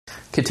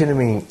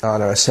Continuing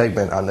on our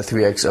segment on the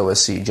 3X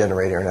OSC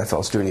generator in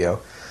FL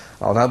Studio,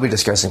 I'll now be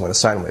discussing what a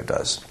sine wave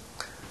does.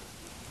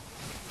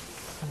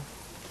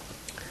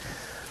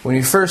 When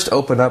you first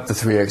open up the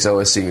 3X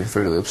OSC in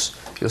Fruity Loops,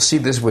 you'll see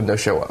this window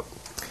show up.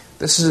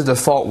 This is a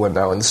default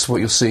window, and this is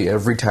what you'll see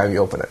every time you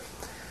open it.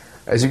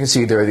 As you can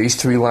see, there are these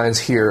three lines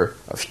here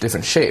of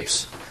different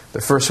shapes.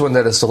 The first one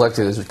that is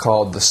selected is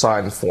called the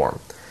sine form.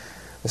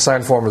 The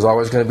sine form is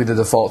always going to be the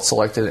default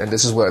selected, and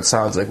this is what it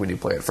sounds like when you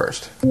play it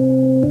first.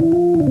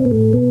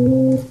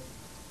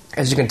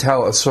 As you can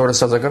tell, it sort of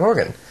sounds like an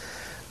organ.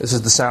 This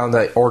is the sound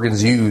that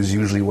organs use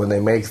usually when they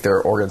make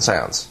their organ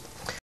sounds.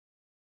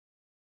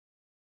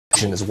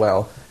 As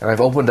well, and I've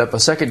opened up a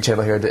second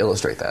channel here to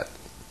illustrate that.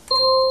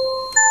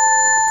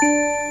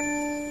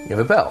 You have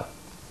a bell.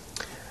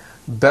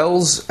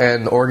 Bells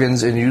and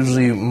organs and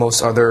usually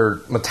most other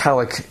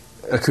metallic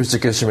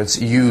acoustic instruments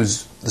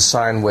use the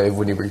sine wave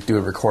when you do a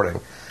recording.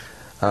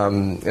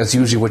 That's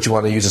usually what you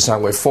want to use a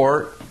sine wave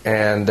for,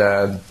 and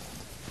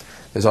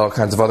there's all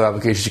kinds of other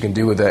applications you can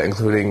do with that,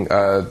 including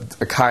a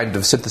kind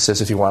of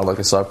synthesis, if you want to look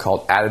this up,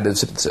 called additive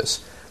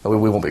synthesis. But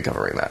we won't be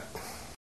covering that.